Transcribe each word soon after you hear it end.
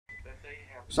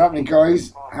What's happening,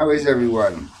 guys? How is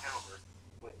everyone?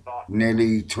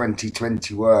 Nearly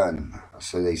 2021,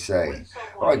 so they say.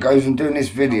 Alright guys, I'm doing this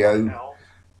video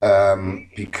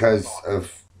because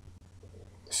of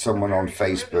someone on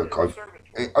Facebook.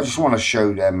 I just want to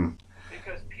show them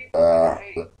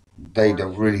that they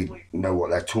don't really know what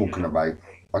they're talking about.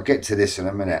 I'll get to this in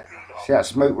a minute. See that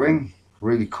smoke ring?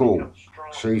 Really cool.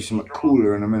 Show you something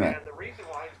cooler in a minute.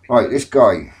 Right, this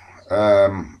guy,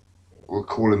 we'll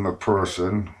call him a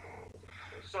person.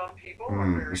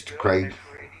 Mr. Craig.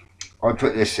 I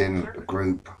put this in the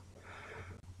group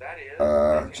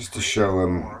just to show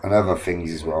him and other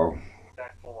things as well.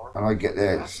 And I get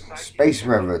this. Space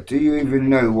Weather, do you even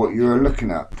know what you're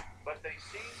looking at?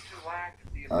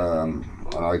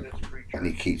 And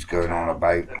he keeps going on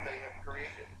about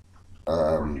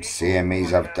CMEs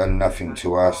have done nothing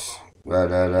to us.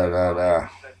 Right,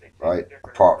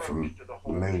 apart from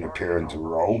the moon appearing to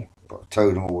roll. But I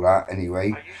told him all that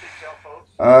anyway.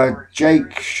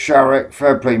 Jake Sharek,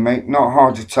 fair play mate, not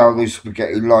hard to tell those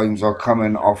spaghetti lines are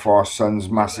coming off our sun's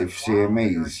massive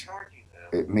CMEs.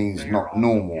 It means not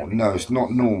normal. No, it's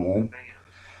not normal,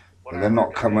 but they're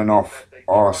not coming off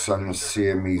our sun's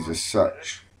CMEs as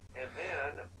such.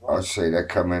 I'd say they're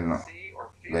coming,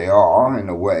 they are in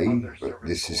a way, but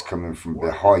this is coming from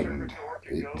behind.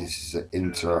 This is an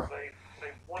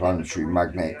interplanetary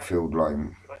magnetic field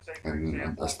line.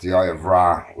 And that's the Eye of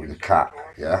Ra with a cat,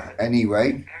 yeah.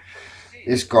 Anyway,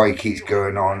 this guy keeps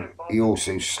going on. He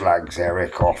also slags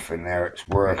Eric off and Eric's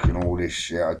work and all this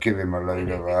shit. I give him a load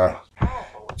of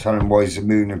tell him why is the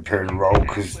moon appearing to roll,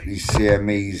 because these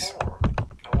CMEs,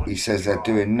 he says they're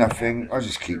doing nothing. I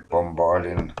just keep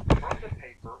bombarding.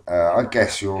 I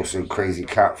guess you're also crazy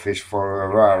catfish for a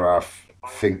rah-rah.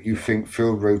 You think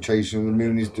field rotation of the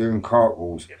moon is doing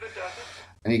cartwheels.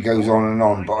 And he goes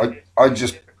on, but I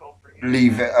just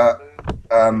leave it up.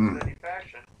 I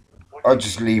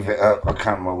just leave it up. I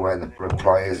can't remember where the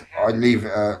reply is. I leave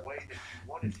it up.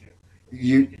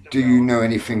 Do you know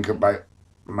anything about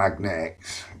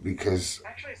magnetics? Because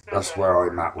that's where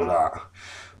I'm at with that.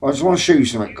 I just want to show you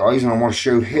something, guys, and I want to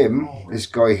show him, this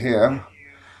guy here,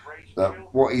 that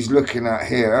what he's looking at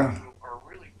here.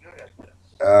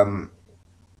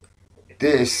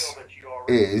 This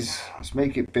is, let's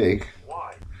make it big.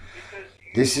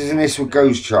 This is an ISWA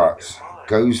GOES charts.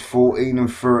 GOES 14 and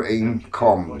 13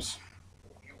 comms.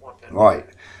 Right.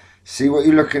 See what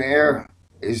you're looking at here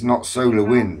is not solar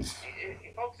winds.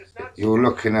 You're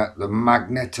looking at the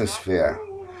magnetosphere.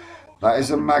 That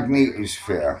is a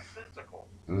magnetosphere.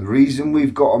 And the reason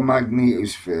we've got a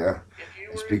magnetosphere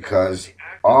is because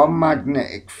our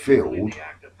magnetic field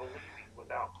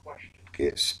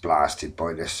gets blasted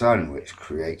by the sun, which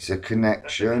creates a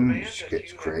connection,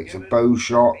 which creates a bow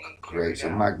shock, creates a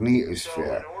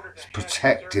magnetosphere. It's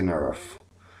protecting Earth,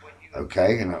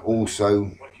 okay, and it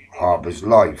also harbours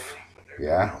life,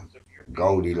 yeah,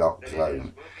 Goldilocks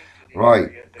zone.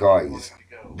 Right, guys,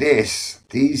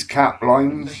 these cap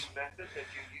lines,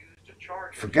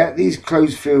 forget these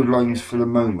closed field lines for the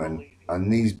moment.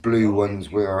 And these blue ones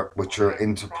which are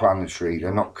interplanetary,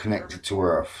 they're not connected to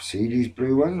Earth. See these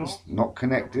blue ones? Not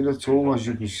connected at all, as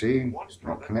you can see. It's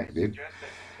not connected.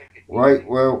 Right,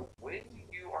 well,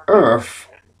 Earth,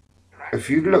 if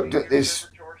you looked at this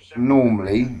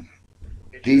normally,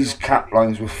 these cap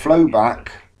lines would flow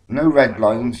back, no red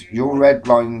lines. Your red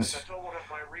lines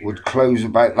would close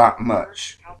about that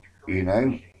much, you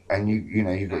know, and you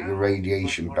know, you've got your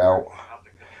radiation belt.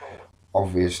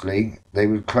 Obviously, they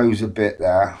would close a bit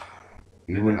there.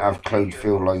 You wouldn't have closed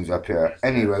field lines up here.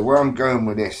 Anyway, where I'm going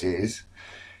with this is,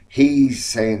 he's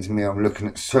saying to me I'm looking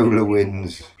at solar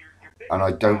winds and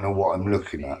I don't know what I'm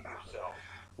looking at.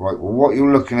 Right, well what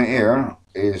you're looking at here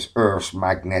is Earth's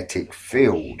magnetic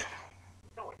field.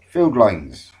 Field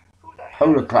lines,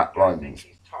 polar cap lines,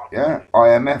 yeah,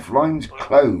 IMF lines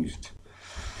closed.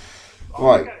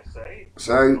 Right,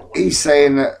 so he's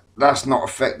saying that that's not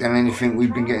affecting anything.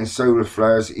 We've been getting solar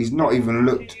flares. He's not even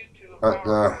looked at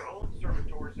the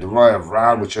Eye of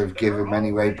Ra, which I've given him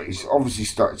anyway, but he's obviously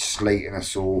started slating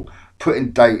us all,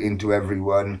 putting doubt into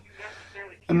everyone,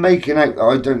 and making out that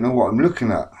I don't know what I'm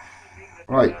looking at.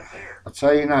 Right, I'll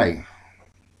tell you now,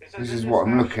 this is what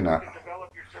I'm looking at.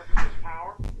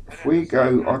 If we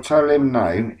go, I'll tell him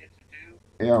now,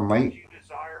 yeah mate,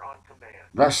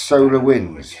 that's solar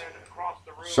winds,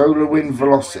 solar wind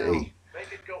velocity.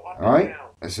 Right,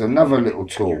 there's another little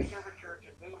tool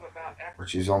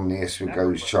which is on the ISWA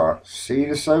GOES chart. See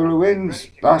the solar winds?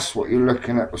 That's what you're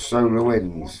looking at with solar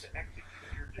winds.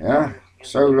 Yeah,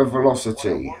 solar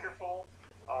velocity,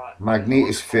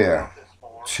 magnetosphere,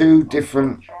 two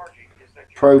different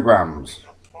programs.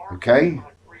 Okay,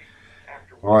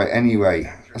 right,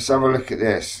 anyway, let's have a look at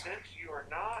this.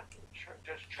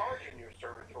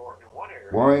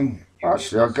 Why?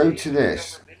 Actually, I'll go to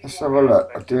this. Let's have a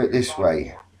look. I'll do it this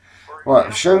way. Right,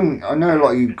 I've shown, I know a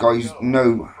lot of you guys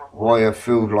know why a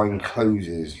field line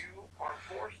closes.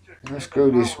 Let's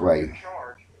go this way.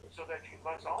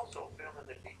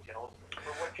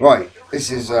 Right, this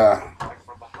is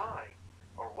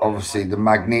obviously the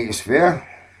magnetosphere.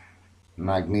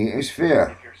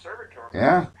 Magnetosphere.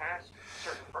 Yeah?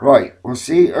 Right, we'll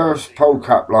see Earth's pole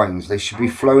cap lines. They should be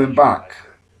flowing back.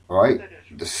 Right?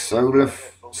 The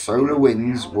solar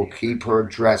winds will keep her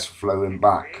address flowing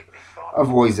back.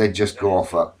 Otherwise, they just go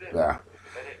off up there.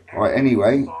 Right,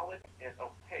 anyway,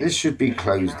 this should be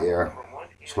closed here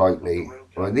slightly.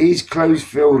 Right, these closed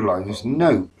field lines,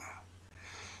 note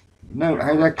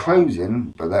how they're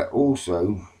closing, but they're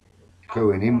also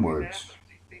going inwards,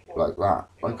 like that,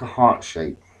 like a heart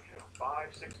shape.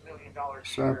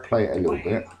 So I'll play it a little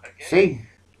bit. See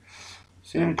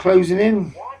them closing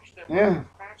in? Yeah.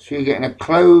 So you're getting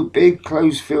a big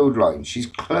closed field line. She's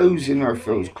closing her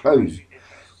fields. Close.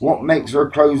 What makes her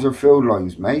close her field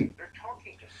lines, mate?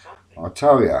 I'll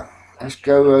tell you. Let's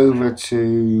go over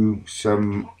to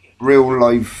some real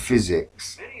life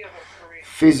physics.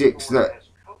 Physics that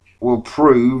will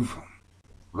prove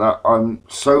that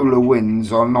solar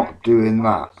winds are not doing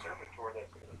that.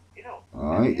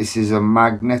 Alright, this is a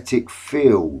magnetic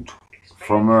field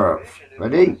from Earth.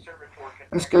 Ready?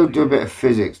 Let's go do a bit of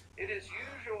physics.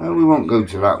 No, we won't go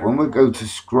to that one. We'll go to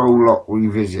Scroll Lock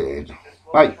Revisited.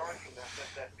 Right,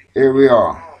 here we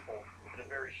are.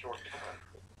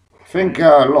 I think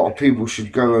a lot of people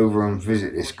should go over and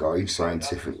visit this guy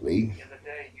scientifically.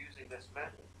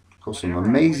 Got some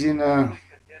amazing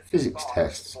physics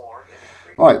tests.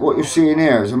 Right, what you're seeing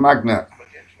here is a magnet.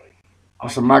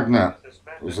 That's a magnet.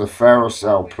 It's a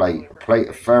ferrocell plate, a plate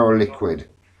of ferroliquid.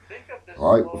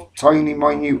 Right, with tiny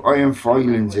minute iron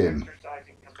filings in.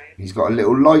 He's got a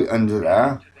little light under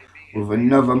there with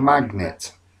another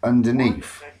magnet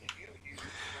underneath.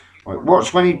 Right,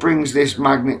 watch when he brings this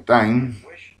magnet down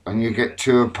and you get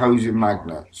two opposing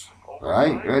magnets.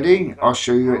 Right, ready? I'll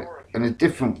show you it in a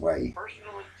different way.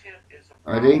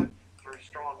 Ready?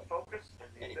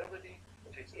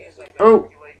 Oh!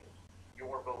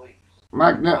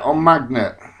 Magnet on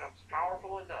magnet.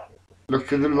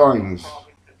 Look at the lines.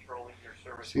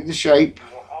 See the shape?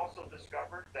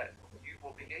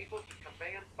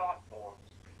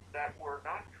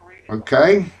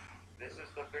 Okay.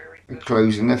 They're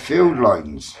closing the field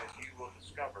lines.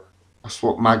 That's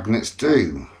what magnets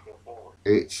do.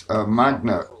 It's a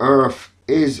magnet. Earth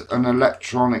is an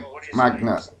electronic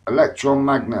magnet. Electron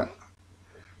magnet.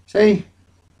 See?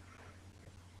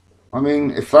 I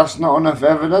mean, if that's not enough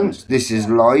evidence, this is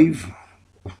live.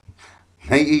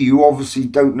 Matey, you obviously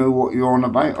don't know what you're on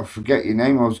about. I forget your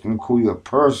name. I was going to call you a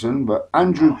person, but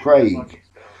Andrew Craig.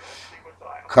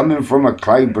 Coming from a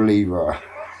cloud believer.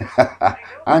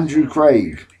 Andrew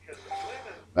Craig.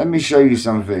 Let me show you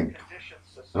something.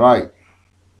 Right.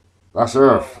 That's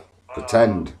Earth.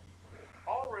 Pretend.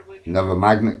 Another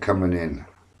magnet coming in.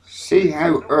 See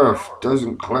how Earth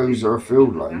doesn't close her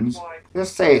field lines?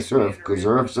 Let's say it's Earth because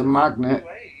Earth's a magnet.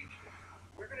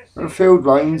 Her field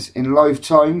lines in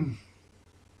lifetime.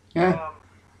 Yeah.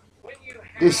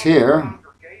 This here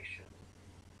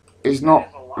is not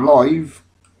live,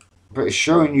 but it's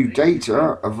showing you data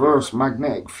of Earth's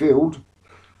magnetic field.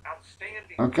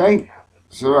 Okay?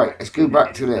 So right, let's go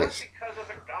back to this.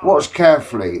 Watch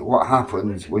carefully what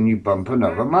happens when you bump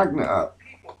another magnet up.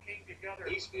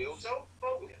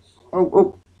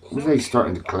 Oh, was they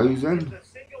starting to close then?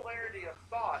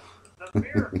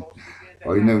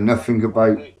 I know nothing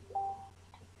about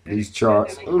these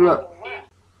charts. Oh look.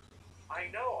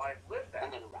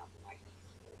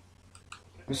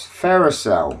 It's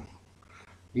ferrocell.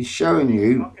 He's showing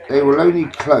you they will only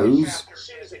close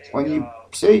when you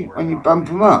bump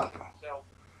them up.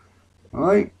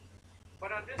 Right?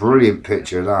 Brilliant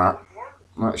picture that.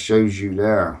 That shows you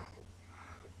there.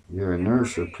 Your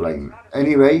inertia plane.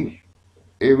 Anyway,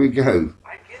 here we go.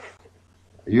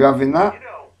 Are you having that?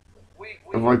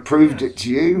 Have I proved it to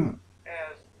you?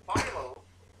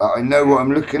 That I know what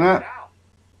I'm looking at?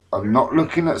 I'm not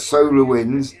looking at solar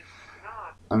winds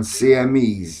and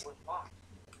CMEs.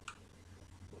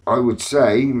 I would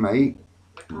say, mate,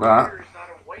 that,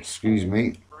 excuse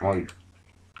me,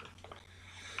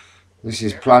 this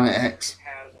is Planet X.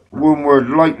 One word,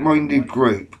 like-minded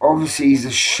group. Obviously he's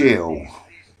a shill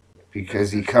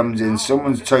because he comes in.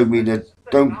 Someone's told me that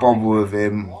don't bother with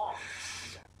him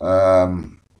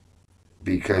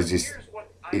because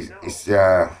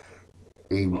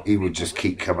he would just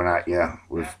keep coming at you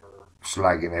with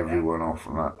slagging everyone off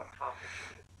and that.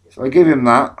 So I give him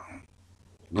that.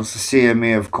 That's a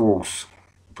CME, of course,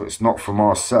 but it's not from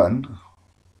our sun,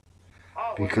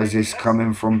 because it's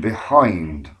coming from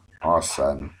behind our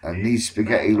sun. And these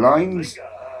spaghetti lines,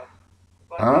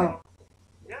 huh?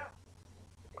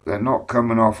 They're not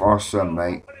coming off our sun,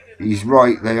 mate. He's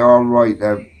right. They are right.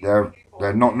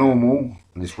 They're not normal.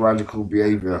 And it's radical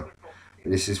behaviour.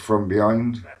 This is from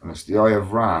behind, and it's the Eye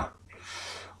of Ra.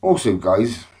 Also,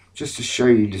 guys, just to show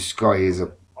you the sky is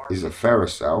a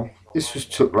ferrocell. This was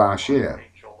took last year.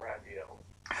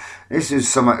 This is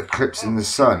some eclipse in the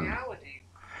sun.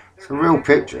 It's a real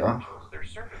picture.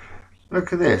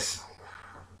 Look at this.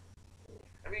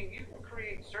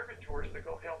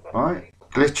 Right?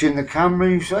 Glitching the camera,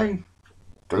 you say?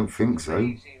 Don't think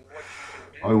so.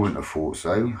 I wouldn't have thought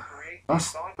so.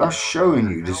 That's showing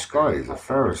you the sky is a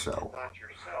ferrocell.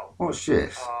 What's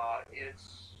this?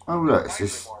 Oh look,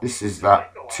 this is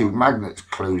that two magnets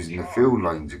closing the field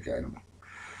lines again.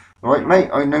 Right, mate,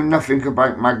 I know nothing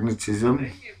about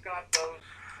magnetism.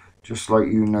 Just like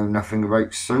you know nothing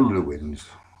about solar winds.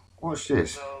 What's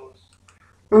this?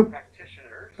 Oop,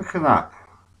 look at that.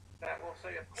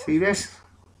 See this?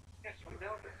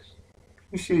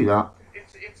 You see that?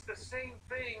 It's the same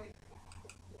thing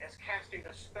as casting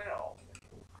a spell.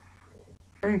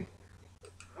 Hey.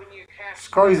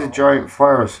 Sky's a giant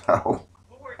fire cell.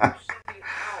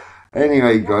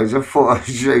 Anyway, guys, I thought I'd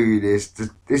show you this.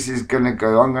 This is gonna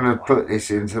go. I'm gonna put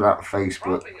this into that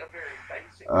Facebook.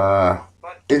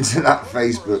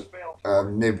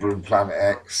 Nibbler Planet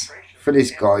X for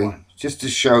this guy, just to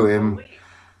show him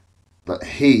that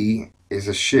he is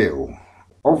a shill.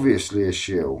 Obviously a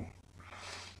shill.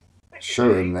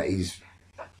 Show him that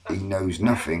he knows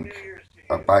nothing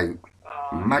about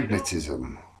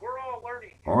magnetism.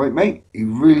 Alright, mate?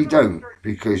 You really don't,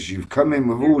 because you've come in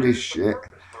with all this shit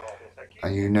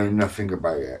and you know nothing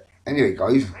about it. Anyway,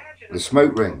 guys, the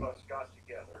smoke ring.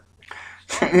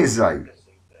 Check this out.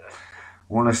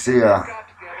 Want to see a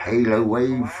halo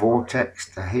wave, vortex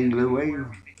to halo wave?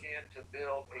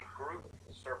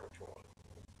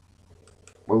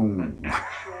 Boom.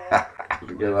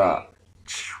 Look at that.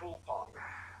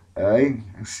 Hey,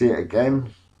 let's see it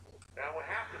again. Now we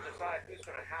have to decide who's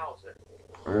going to house it.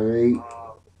 Ready?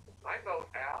 I vote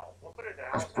Al. We'll put it down.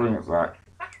 Let's bring it back.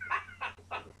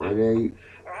 Ready?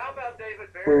 Or how about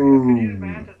David Barry?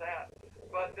 Boom.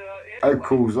 How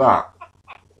cool's that?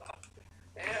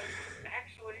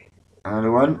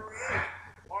 Another one.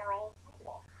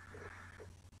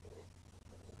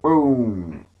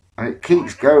 Boom. And it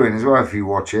keeps going as well if you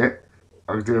watch it.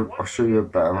 I'll show you a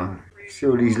better one. See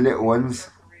all these little ones?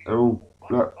 They're all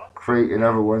creating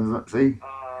other ones. Let's see.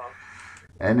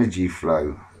 Energy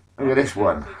flow. Look at this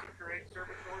one.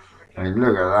 I mean,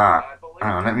 look at that.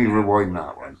 Hang on, let me rewind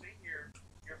that one.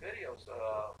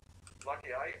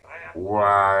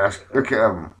 Wow, look at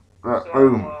them. Look,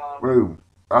 boom, boom.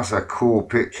 That's a cool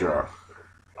picture.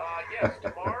 I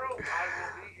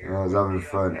was having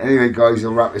fun. Anyway, guys,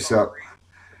 I'll wrap this up.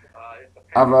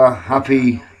 Have a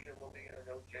happy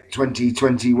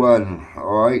 2021,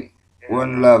 alright?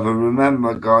 One love. And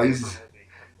remember, guys,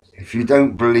 if you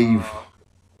don't believe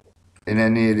in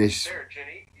any of this,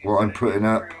 what I'm putting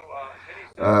up,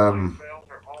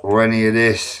 or any of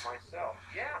this,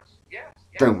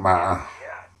 don't matter.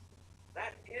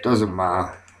 Doesn't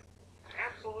matter.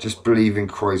 Just believe in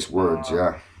Christ's words,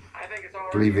 yeah?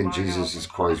 Believe in Jesus'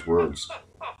 Christ's words.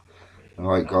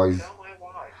 Alright, guys.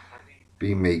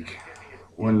 Be meek.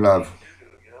 One love.